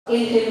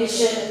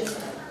inhibition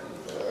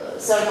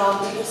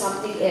surmounted to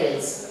something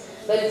else.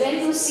 But when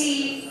you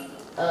see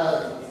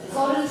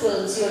foreign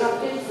films,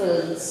 European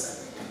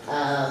films,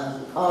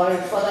 or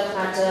for that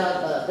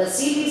matter, the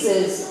series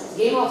is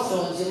Game of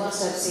Thrones, you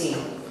must have seen.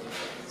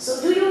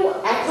 So do you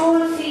at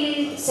all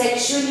feel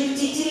sexually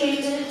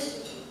titillated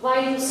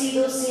while you see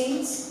those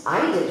scenes?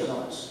 I did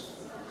not.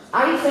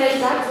 I felt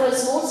that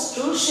was most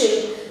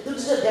crucial to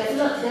the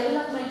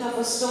development of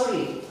a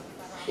story.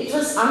 It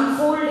was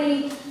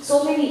unfolding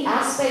so many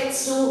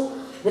aspects to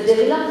the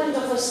development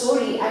of a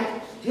story,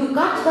 and you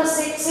cut the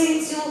sex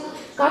scenes, you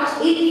cut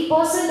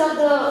 80% of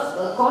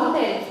the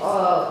content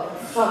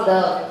from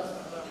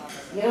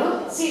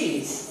the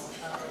series.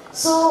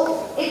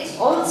 So it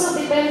also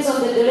depends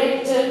on the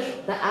director,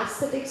 the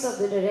aesthetics of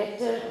the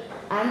director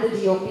and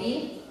the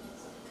DOP.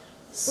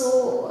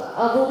 So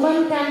a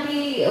woman can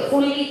be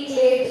fully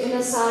clad in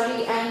a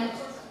sari and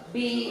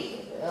be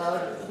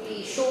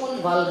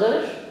shown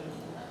vulgar,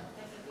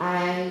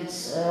 and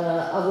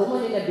a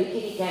woman in a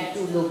bikini can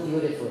too look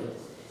beautiful.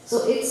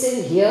 So it's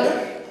in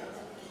here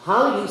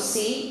how you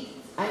see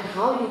and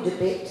how you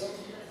depict.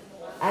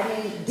 I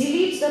mean,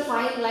 delete the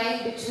fine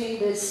line between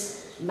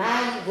this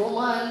man,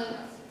 woman,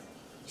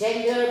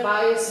 gender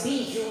bias, be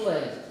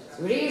human.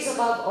 Raise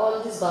above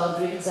all these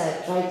boundaries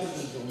and try to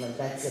be human.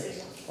 That's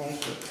it.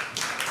 Thank you.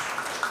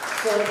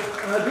 So,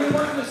 do you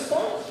want to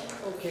respond?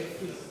 Okay,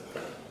 please.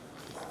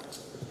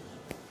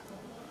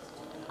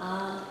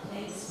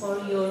 Thanks for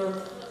your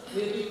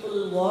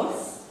beautiful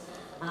words.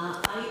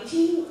 I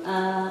think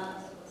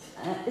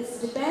it's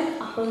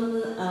depend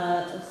upon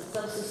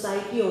some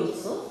society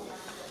also.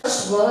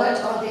 First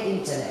word on the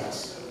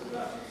internet,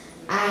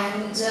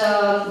 and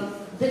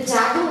the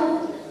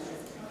taboo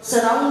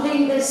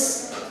surrounding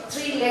this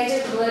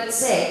three-lettered word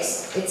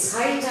sex, it's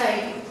high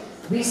time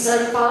we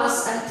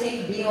surpass and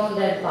think beyond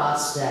and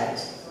past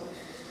that.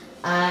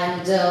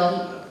 And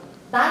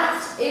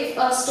that if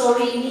a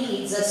story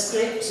needs, a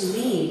script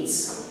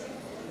needs,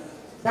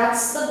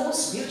 that's the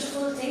most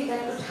beautiful thing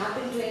that could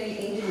happen to any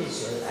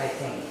individual, I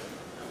think.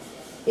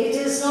 It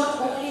is not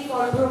only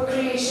for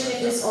procreation,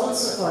 it is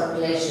also for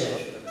pleasure.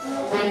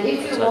 And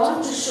if you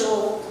want to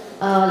show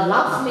a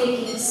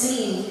love-making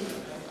scene,